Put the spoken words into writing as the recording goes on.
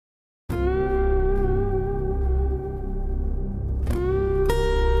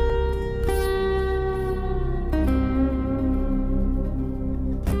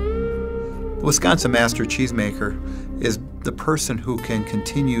Wisconsin Master Cheesemaker is the person who can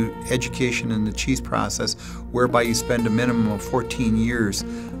continue education in the cheese process, whereby you spend a minimum of 14 years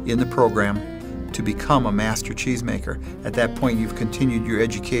in the program to become a master cheesemaker. At that point, you've continued your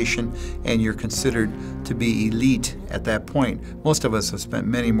education and you're considered to be elite at that point. Most of us have spent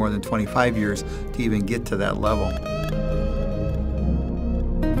many more than 25 years to even get to that level.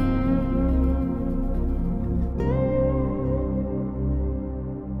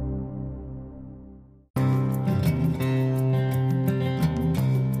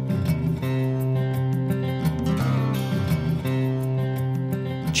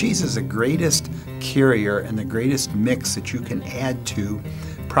 Cheese is the greatest carrier and the greatest mix that you can add to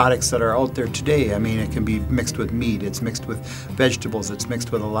products that are out there today. I mean, it can be mixed with meat, it's mixed with vegetables, it's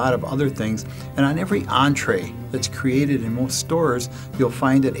mixed with a lot of other things. And on every entree that's created in most stores, you'll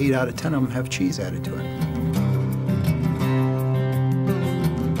find that 8 out of 10 of them have cheese added to it.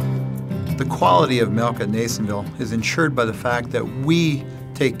 The quality of milk at Nasonville is ensured by the fact that we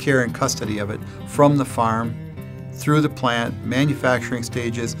take care and custody of it from the farm, through the plant, manufacturing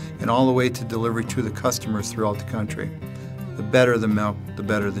stages, and all the way to delivery to the customers throughout the country. The better the milk, the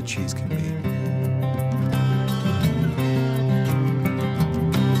better the cheese can be.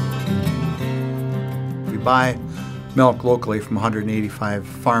 We buy milk locally from 185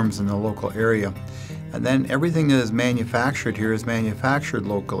 farms in the local area, and then everything that is manufactured here is manufactured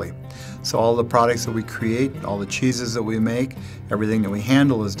locally. So all the products that we create, all the cheeses that we make, everything that we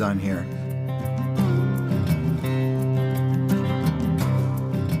handle is done here.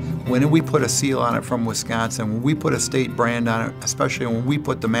 When we put a seal on it from Wisconsin, when we put a state brand on it, especially when we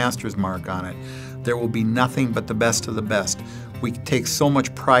put the master's mark on it, there will be nothing but the best of the best. We take so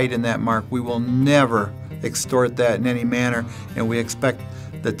much pride in that mark, we will never extort that in any manner, and we expect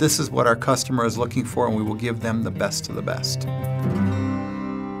that this is what our customer is looking for, and we will give them the best of the best.